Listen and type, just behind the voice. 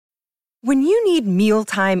When you need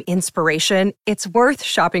mealtime inspiration, it's worth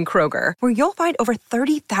shopping Kroger, where you'll find over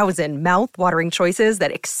 30,000 mouth-watering choices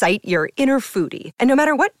that excite your inner foodie. And no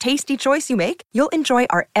matter what tasty choice you make, you'll enjoy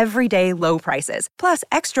our everyday low prices, plus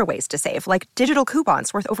extra ways to save, like digital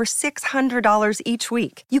coupons worth over $600 each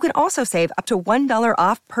week. You can also save up to $1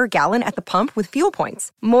 off per gallon at the pump with fuel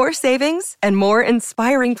points. More savings and more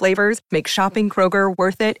inspiring flavors make shopping Kroger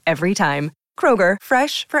worth it every time. Kroger,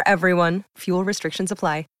 fresh for everyone. Fuel restrictions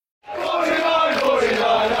apply.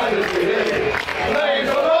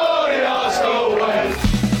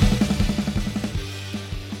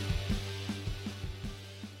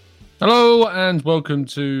 Hello and welcome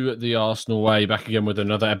to the Arsenal Way, back again with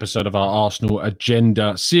another episode of our Arsenal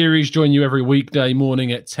Agenda series. Join you every weekday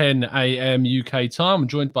morning at 10 a.m. UK time. I'm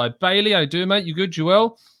joined by Bailey. How you doing, mate? You good? You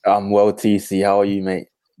well? I'm well, TC. How are you, mate?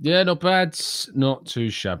 Yeah, not bad. Not too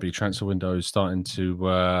shabby. Transfer window is starting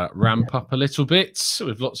to ramp up a little bit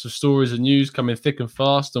with lots of stories and news coming thick and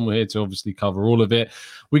fast, and we're here to obviously cover all of it.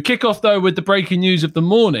 We kick off, though, with the breaking news of the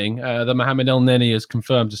morning that Mohamed Elneny has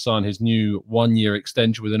confirmed to sign his new one-year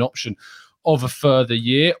extension with an option of a further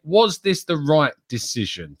year. Was this the right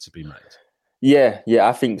decision to be made? Yeah,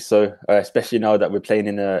 I think so. Especially now that we're playing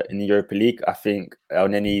in the Europa League, I think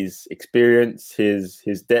Elneny's experience, his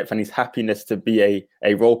depth, and his happiness to be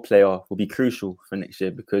a role player will be crucial for next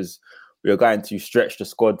year, because we are going to stretch the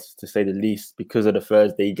squad, to say the least, because of the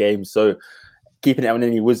Thursday game. So keeping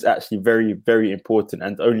Elneny was actually very, very important,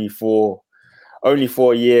 and only for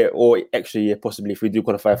a year or extra year, possibly, if we do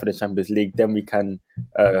qualify for the Champions League, then we can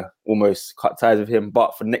almost cut ties with him.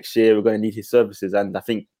 But for next year, we're going to need his services, and I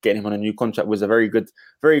think getting him on a new contract was a very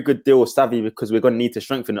good deal, savvy, because we're going to need to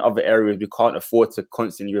strengthen in other areas. We can't afford to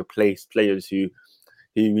constantly replace players who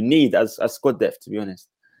we need as squad depth, to be honest.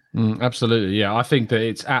 Absolutely, yeah. I think that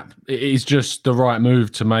it is just the right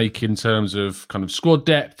move to make in terms of kind of squad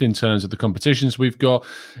depth, in terms of the competitions we've got.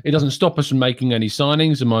 It doesn't stop us from making any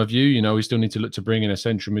signings, in my view. You know, we still need to look to bring in a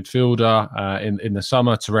central midfielder in the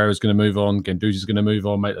summer. Torreira is going to move on. Guendouzi is going to move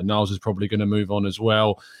on. Maitland-Niles is probably going to move on as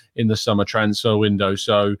well in the summer transfer window.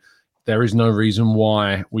 So there is no reason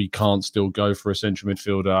why we can't still go for a central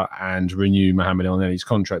midfielder and renew Mohamed Elneny's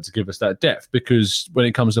contract to give us that depth, because when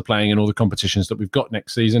it comes to playing in all the competitions that we've got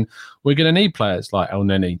next season, we're going to need players like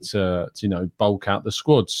Elneny to bulk out the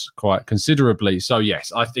squads quite considerably. So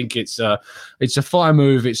yes, I think it's a fire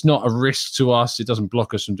move. It's not a risk to us. It doesn't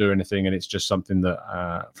block us from doing anything, and it's just something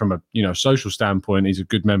that from a social standpoint, he's a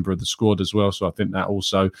good member of the squad as well. So I think that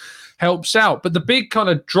also helps out. But the big kind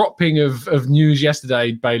of dropping of news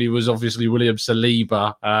yesterday, Bailey, was obviously William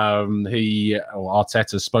Saliba.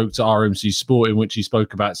 Arteta spoke to RMC Sport, in which he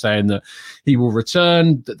spoke about saying that he will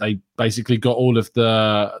return, that they basically got all of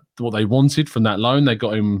what they wanted from that loan. They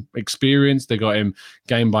got him experience, they got him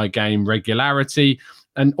game by game regularity,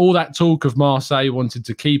 and all that talk of Marseille wanted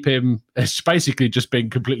to keep him, it's basically just been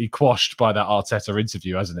completely quashed by that Arteta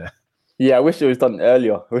interview, hasn't it? Yeah, I wish it was done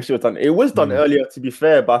earlier. It was done earlier, to be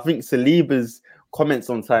fair, but I think Saliba's comments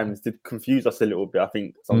sometimes did confuse us a little bit. I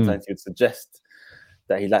think sometimes he would suggest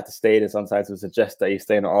that he'd like to stay there. Sometimes he would suggest that he's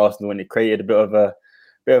staying at Arsenal, and it created a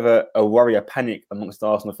bit of a worry, a panic amongst the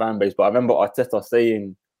Arsenal fan base. But I remember Arteta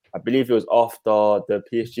saying, I believe it was after the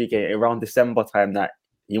PSG game, around December time, that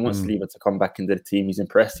he wants Saliba to come back into the team. He's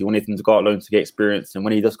impressed. He wanted him to go out loan to get experience, and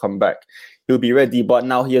when he does come back, he'll be ready. But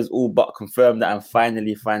now he has all but confirmed that, and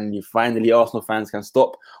finally, Arsenal fans can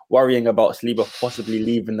stop worrying about Saliba possibly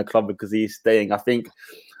leaving the club because he's staying. I think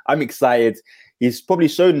I'm excited. He's probably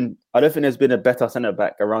shown, I don't think there's been a better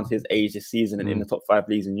centre-back around his age this season and in the top 5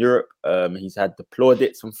 leagues in Europe. He's had the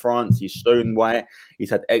plaudits from France. He's shown why.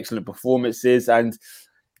 He's had excellent performances, and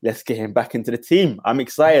let's get him back into the team. I'm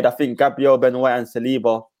excited. I think Gabriel, Ben White and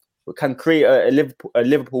Saliba can create a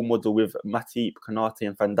Liverpool model with Matip, Canton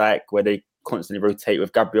and Van Dijk, where they constantly rotate,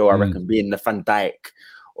 with Gabriel, I reckon, being the Van Dijk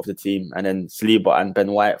of the team, and then Saliba and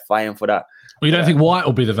Ben White fighting for that. Well, you don't think White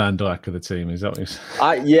will be the Van Dijk of the team? Is that what you're saying?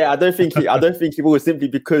 I don't think he will, simply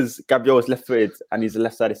because Gabriel is left-footed and he's a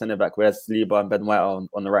left-sided centre-back, whereas Saliba and Ben White are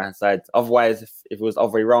on the right-hand side. Otherwise, if it was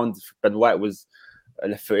other way around, if Ben White was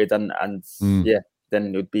left-footed and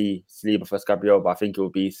then it would be Saliba versus Gabriel, but I think it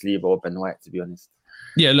would be Saliba or Ben White, to be honest.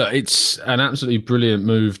 Yeah, look, it's an absolutely brilliant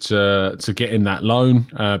move to get in that loan.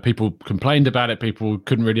 People complained about it. People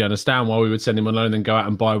couldn't really understand why we would send him on loan and then go out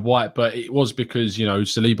and buy White. But it was because,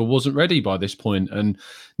 Saliba wasn't ready by this point and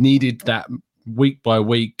needed that week by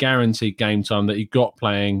week guaranteed game time that he got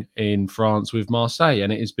playing in France with Marseille,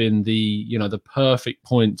 and it has been the perfect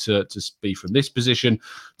point to be from this position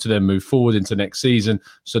to then move forward into next season,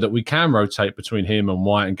 so that we can rotate between him and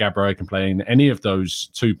White, and Gabriel can play in any of those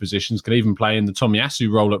two positions, can even play in the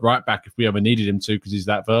Tomiyasu role at right back if we ever needed him to, because he's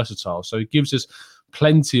that versatile. So it gives us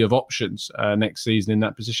plenty of options next season in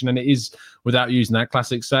that position, and it is, without using that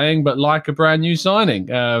classic saying, but like a brand new signing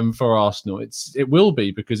for Arsenal. It will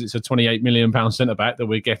be, because it's a £28 million centre back that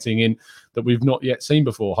we're getting in that we've not yet seen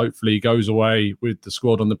before. Hopefully he goes away with the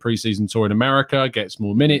squad on the pre-season tour in America, gets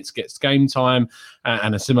more minutes, gets game time,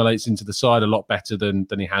 and assimilates into the side a lot better than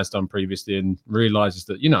he has done previously, and realises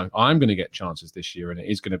that, I'm going to get chances this year, and it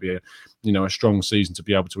is going to be a strong season to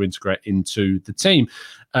be able to integrate into the team.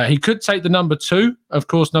 He could take the number 2. Of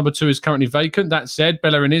course, number 2 is currently vacant. That said,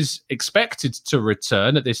 Bellerin is expected to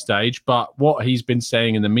return at this stage, but what he's been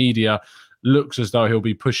saying in the media looks as though he'll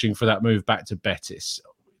be pushing for that move back to Betis.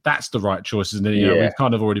 That's the right choice, isn't it? Yeah. We've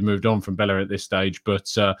kind of already moved on from Bellerin at this stage,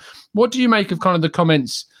 but what do you make of kind of the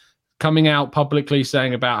comments coming out publicly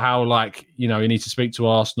saying about how, he needs to speak to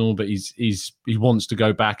Arsenal, but he wants to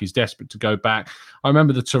go back, he's desperate to go back? I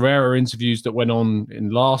remember the Torreira interviews that went on in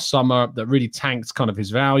last summer that really tanked kind of his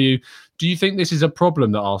value. Do you think this is a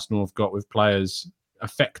problem that Arsenal have got with players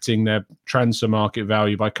affecting their transfer market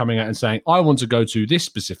value by coming out and saying, I want to go to this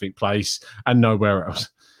specific place and nowhere else?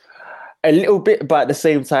 A little bit, but at the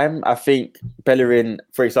same time, I think Bellerin,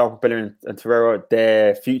 for example, Bellerin and Torreira,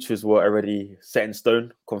 their futures were already set in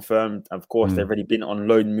stone, confirmed. Of course, they've already been on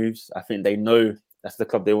loan moves. I think they know that's the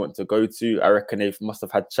club they want to go to. I reckon they must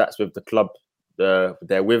have had chats with the club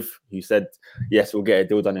they're with, who said, yes, we'll get a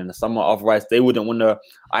deal done in the summer. Otherwise, they wouldn't want to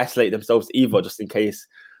isolate themselves either, just in case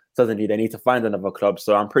suddenly they need to find another club.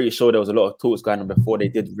 So I'm pretty sure there was a lot of talks going on before they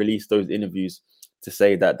did release those interviews to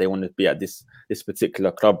say that they want to be at this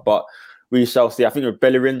particular club. But we shall see. I think with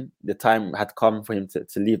Bellerin, the time had come for him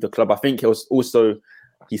to leave the club. I think it was also,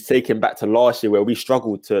 he's taken back to last year where we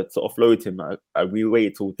struggled to offload him. We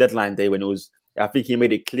waited till deadline day when I think he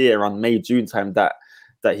made it clear around May, June time that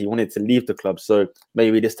he wanted to leave the club. So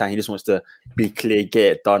maybe this time he just wants to be clear,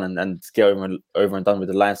 get it done, and get over and done with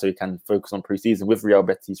the line, so he can focus on pre-season with Real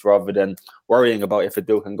Betis rather than worrying about if a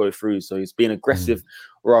deal can go through. So he's being aggressive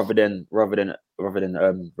rather than more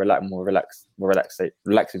relaxing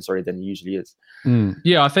than he usually is.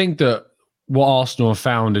 Yeah, I think that what Arsenal have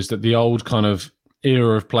found is that the old kind of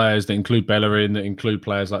era of players that include Bellerin, that include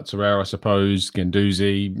players like Torreira, I suppose,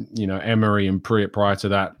 Guendouzi, Emery, and prior to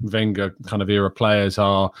that, Wenger kind of era players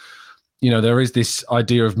are, there is this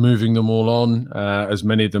idea of moving them all on, as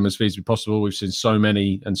many of them as feasibly possible. We've seen so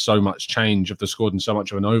many and so much change of the squad and so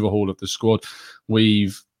much of an overhaul of the squad.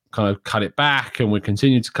 We've kind of cut it back, and we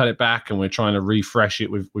continue to cut it back, and we're trying to refresh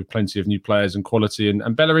it with plenty of new players and quality.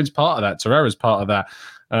 And Bellerin's part of that. Torreira's part of that.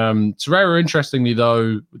 Torreira, interestingly,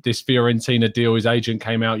 though, this Fiorentina deal, his agent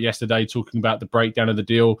came out yesterday talking about the breakdown of the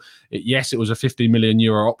deal. Yes, it was a €50 million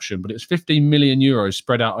option, but it's €15 million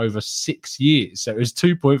spread out over 6 years. So it was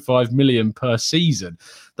 2.5 million per season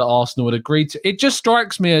that Arsenal had agreed to. It just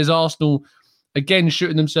strikes me as Arsenal, again,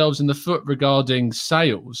 shooting themselves in the foot regarding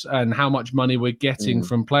sales and how much money we're getting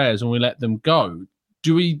from players when we let them go.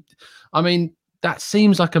 That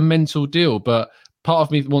seems like a mental deal, but part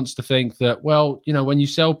of me wants to think that, when you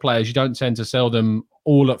sell players, you don't tend to sell them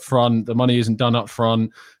all up front. The money isn't done up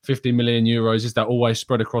front. €50 million, is that always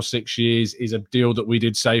spread across 6 years? Is a deal that we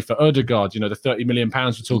did say for Ødegaard, the £30 million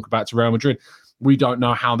we talk about to Real Madrid. We don't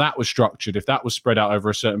know how that was structured, if that was spread out over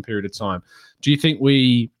a certain period of time. Do you think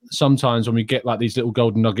we sometimes, when we get like these little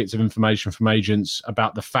golden nuggets of information from agents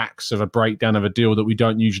about the facts of a breakdown of a deal that we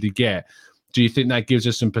don't usually get, do you think that gives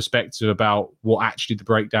us some perspective about what actually the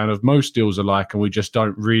breakdown of most deals are like, and we just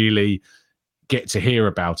don't really get to hear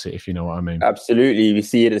about it, if you know what I mean? Absolutely. We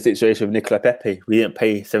see it in the situation with Nicola Pepe. We didn't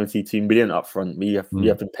pay 72 million up front. We have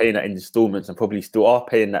been paying that in installments, and probably still are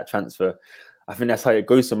paying that transfer. I think that's how it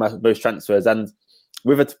goes for most transfers. And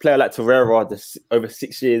with a player like Torreira, over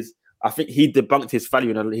 6 years, I think he debunked his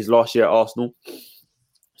value in his last year at Arsenal.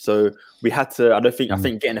 So we had to, I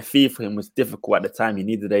think getting a fee for him was difficult at the time. He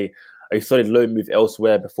needed a solid loan move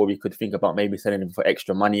elsewhere before we could think about maybe selling him for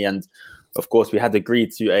extra money. And of course, we had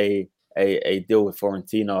agreed to a deal with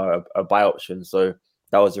Fiorentina, a buy option. So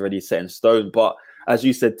that was already set in stone. But as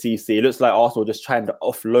you said, TC, it looks like Arsenal just trying to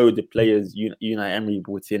offload the players Unai Emery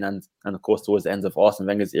brought in, and of course towards the end of Arsene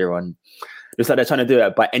Wenger's era. And it looks like they're trying to do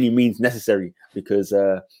it by any means necessary, because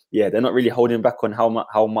they're not really holding back on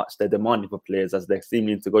how much they're demanding for players, as they're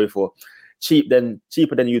seeming to go for cheaper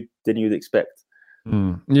than you'd expect.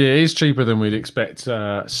 Yeah, it is cheaper than we'd expect,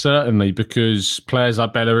 certainly, because players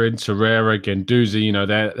like Bellerin, Torreira,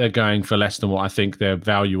 Guendouzi, they're going for less than what I think their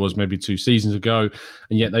value was maybe 2 seasons ago,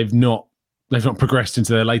 and yet they've not progressed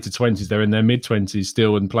into their later 20s. They're in their mid-20s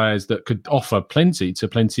still, and players that could offer plenty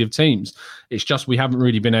of teams. It's just we haven't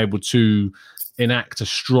really been able to enact a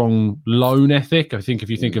strong loan ethic. I think if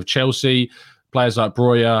you think of Chelsea, players like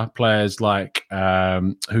Breuer, players like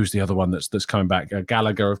who's the other one that's coming back?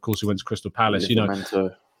 Gallagher, of course, who went to Crystal Palace.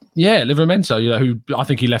 Livramento, who I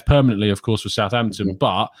think he left permanently, of course, for Southampton,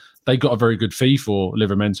 but they got a very good fee for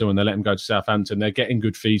Livramento and they let him go to Southampton. They're getting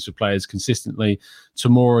good fees for players consistently.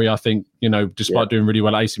 Tomori, I think, despite doing really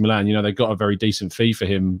well at AC Milan, they got a very decent fee for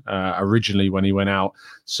him originally when he went out.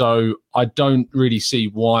 So I don't really see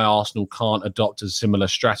why Arsenal can't adopt a similar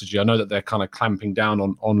strategy. I know that they're kind of clamping down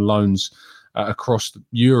on loans across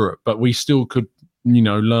Europe, but we still could,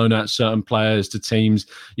 loan out certain players to teams.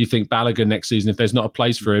 You think Balogun next season, if there's not a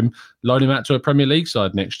place for him, loan him out to a Premier League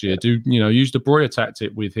side next year. Use the Breuer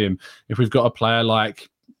tactic with him. If we've got a player like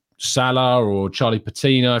Salah or Charlie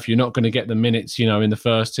Patino, if you're not going to get the minutes, in the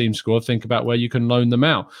first team squad, think about where you can loan them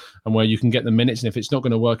out and where you can get the minutes. And if it's not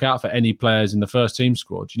going to work out for any players in the first team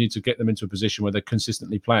squad, you need to get them into a position where they're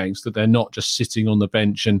consistently playing so that they're not just sitting on the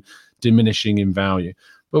bench and diminishing in value.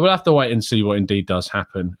 But we'll have to wait and see what indeed does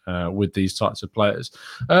happen with these types of players.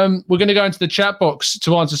 We're going to go into the chat box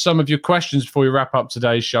to answer some of your questions before we wrap up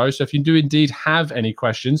today's show. So if you do indeed have any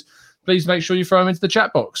questions, please make sure you throw them into the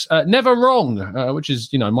chat box. Never Wrong, which is,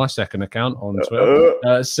 my second account on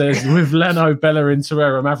Twitter, says, with Leno, Bellerin,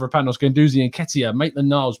 Torreira, Mavropanos, Guendouzi and Nketiah,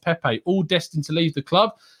 Maitland-Niles, Pepe, all destined to leave the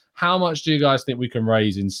club, how much do you guys think we can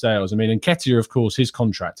raise in sales? I mean, Nketiah, of course, his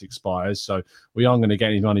contract expires, so we aren't going to get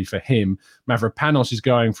any money for him. Mavropanos is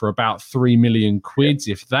going for about 3 million quid,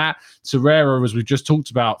 if that. Torreira, as we've just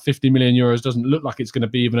talked about, 50 million euros doesn't look like it's going to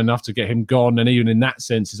be even enough to get him gone, and even in that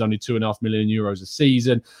sense, is only 2.5 million euros a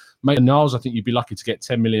season. Maitland-Niles, I think you'd be lucky to get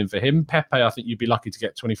 10 million for him. Pepe, I think you'd be lucky to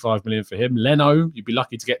get 25 million for him. Leno, you'd be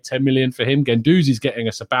lucky to get 10 million for him. Guendouzi's getting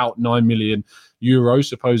us about 9 million euros,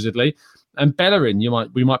 supposedly. And Bellerin,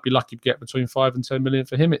 we might be lucky to get between 5 and 10 million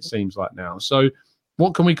for him, it seems like now. So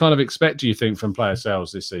what can we kind of expect, do you think, from player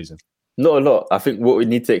sales this season? Not a lot. I think what we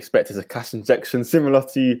need to expect is a cash injection, similar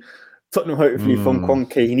to Tottenham, hopefully, from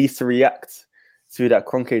Kroenke. He needs to react to that.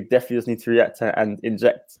 Kroenke definitely does need to react and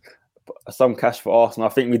inject some cash for Arsenal.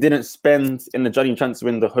 I think we didn't spend in the January transfer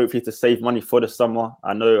window, hopefully, to save money for the summer.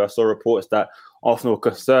 I know I saw reports that Arsenal were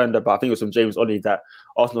concerned about, I think it was from James Oddie, that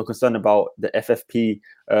Arsenal were concerned about the FFP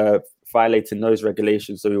violating those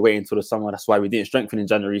regulations. So we wait until the summer. That's why we didn't strengthen in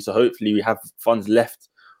January. So hopefully we have funds left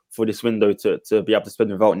for this window to be able to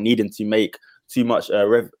spend without needing to make too much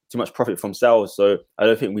profit from sales. So I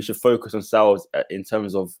don't think we should focus on sales in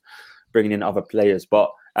terms of bringing in other players.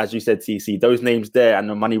 But as you said, TC, those names there and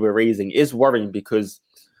the money we're raising is worrying because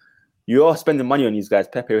you are spending money on these guys.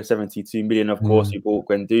 Pepe was 72 million, of course. You bought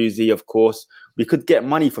Guendouzi, of course. We could get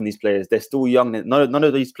money from these players. They're still young. None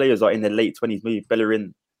of these players are in their late 20s. Maybe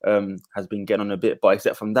Bellerin has been getting on a bit. But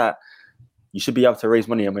except from that, you should be able to raise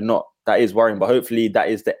money, and we're not. That is worrying. But hopefully that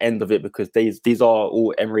is the end of it because these are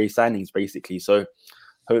all Emirates signings, basically. So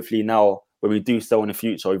hopefully now, when we do sell in the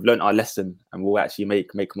future, we've learned our lesson and we'll actually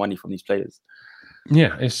make money from these players.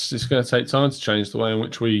 Yeah, it's going to take time to change the way in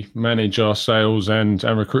which we manage our sales and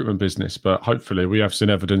recruitment business, but hopefully we have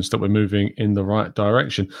seen evidence that we're moving in the right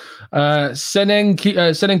direction.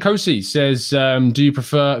 Senenkosi says, do you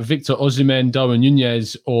prefer Victor Osimhen, Darwin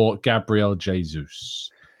Núñez or Gabriel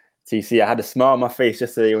Jesus? TC, I had a smile on my face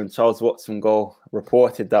yesterday when Charles Watson Goal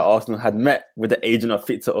reported that Arsenal had met with the agent of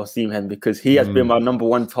Victor Osimhen because he has been my number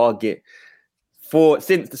one target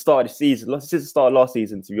since the start of the season, since the start of last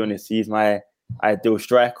season, to be honest. He's my ideal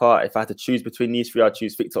striker. If I had to choose between these three, I'd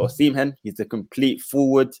choose Victor Osimhen. He's a complete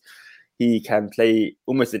forward. He can play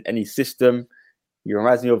almost in any system. He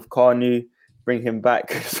reminds me of Kanu. Bring him back.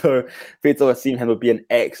 So Victor Osimhen would be an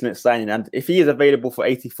excellent signing. And if he is available for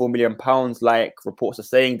 £84 million, like reports are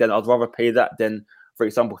saying, then I'd rather pay that than, for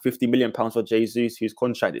example, £50 million for Jesus, whose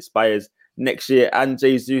contract expires next year. And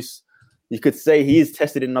Jesus, you could say he is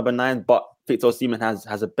tested in number 9, but Victor Osimhen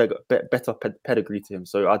has a better pedigree to him.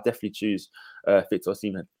 So I'd definitely choose Victor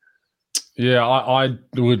Osimhen. Yeah, I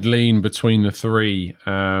would lean between the three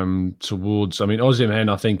towards... I mean, Osimhen,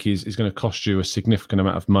 I think, is going to cost you a significant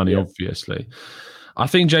amount of money, obviously. I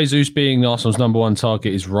think Jesus being Arsenal's number one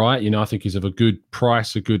target is right. I think he's of a good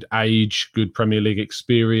price, a good age, good Premier League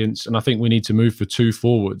experience. And I think we need to move for 2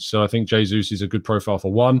 forwards. So I think Jesus is a good profile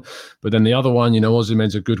for one. But then the other one,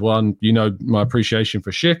 Osimhen's a good one. My appreciation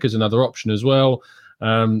for Schick is another option as well.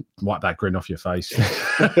 Wipe that grin off your face.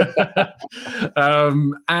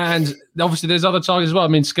 And obviously there's other targets as well. I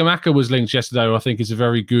mean, Scamacca was linked yesterday, who I think is a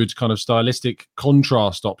very good kind of stylistic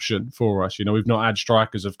contrast option for us. You know, we've not had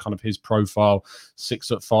strikers of kind of his profile,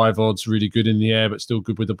 6'5" odds, really good in the air, but still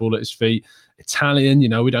good with the ball at his feet. Italian, you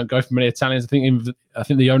know, we don't go for many Italians. I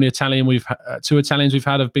think the only Italian two Italians we've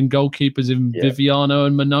had have been goalkeepers in Viviano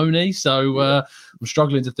and Manoni. So I'm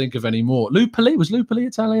struggling to think of any more. Lupoli, was Lupoli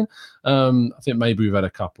Italian? I think maybe we've had a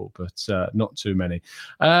couple, but not too many.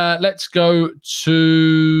 Let's go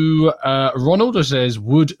to Ronald, who says,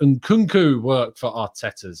 would Nkunku work for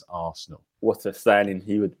Arteta's Arsenal? What a signing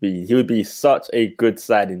he would be. He would be such a good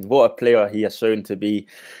signing. What a player he has shown to be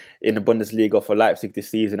in the Bundesliga for Leipzig this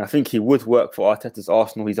season. I think he would work for Arteta's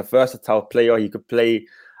Arsenal. He's a versatile player. He could play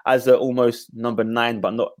as a almost number 9,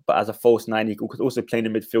 but as a false 9. He could also play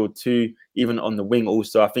in the midfield too, even on the wing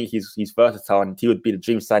also. I think he's versatile, and he would be the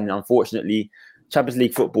dream signing. Unfortunately, Champions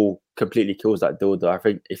League football completely kills that deal, though. I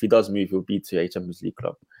think if he does move, he'll be to a Champions League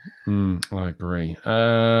club. I agree.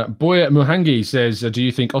 Boya Muhangi says, do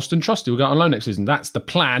you think Austin Trusty will go on loan next season? That's the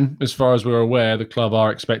plan. As far as we're aware, the club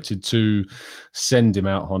are expected to send him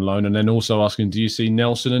out on loan. And then also asking, do you see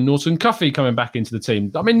Nelson and Norton Cuffy coming back into the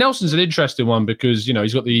team? I mean, Nelson's an interesting one because, you know,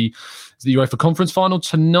 he's got the UEFA Conference final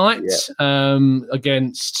tonight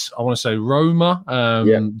against, I want to say, Roma.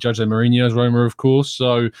 Jose Mourinho's Roma, of course.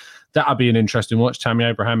 So that'll be an interesting watch. Tammy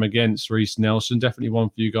Abraham against Reece Nelson. Definitely one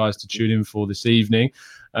for you guys to tune in for this evening.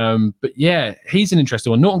 But yeah, he's an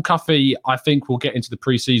interesting one. Norton Cuffy, I think, will get into the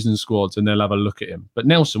pre-season squads and they'll have a look at him. But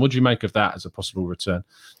Nelson, what do you make of that as a possible return?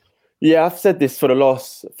 Yeah, I've said this for the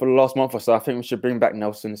last month or so. I think we should bring back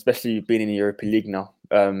Nelson, especially being in the Europa League now.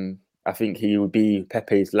 I think he would be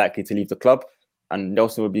Pepe's likely to leave the club, and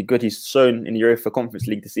Nelson would be good. He's shown in the Europa Conference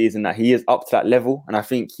League this season that he is up to that level, and I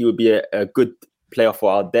think he would be a good player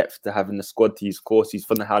for our depth to have in the squad to use. Course, he's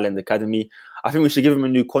from the Howland Academy. I think we should give him a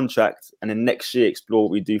new contract and then next year explore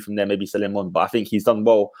what we do from there, maybe sell him on. But I think he's done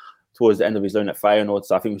well towards the end of his loan at Feyenoord,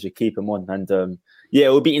 so I think we should keep him on. And it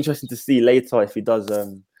will be interesting to see later if he does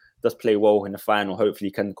play well in the final. Hopefully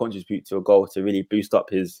he can contribute to a goal to really boost up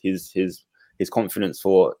his confidence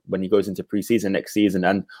for when he goes into pre-season next season.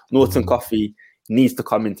 And Norton Cuffy needs to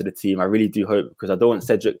come into the team. I really do hope, because I don't want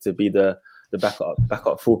Cedric to be the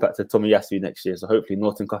backup fullback to Tomiyasu next year. So hopefully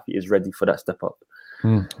Norton Cuffy is ready for that step up.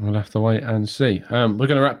 We'll have to wait and see. We're going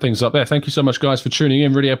to wrap things up there. Thank you so much, guys, for tuning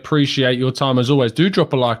in. Really appreciate your time as always. Do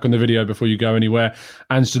drop a like on the video before you go anywhere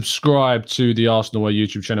and subscribe to the Arsenal Way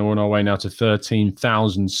YouTube channel. We're on our way now to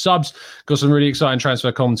 13,000 subs. Got some really exciting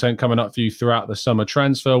transfer content coming up for you throughout the summer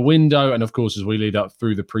transfer window. And of course, as we lead up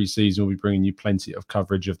through the pre-season, we'll be bringing you plenty of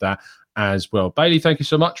coverage of that as well. Bailey, thank you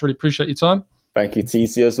so much. Really appreciate your time. Thank you,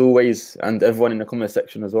 TC, as always, and everyone in the comment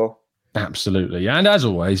section as well. Absolutely. And as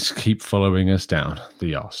always, keep following us down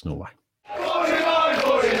the Arsenal Way.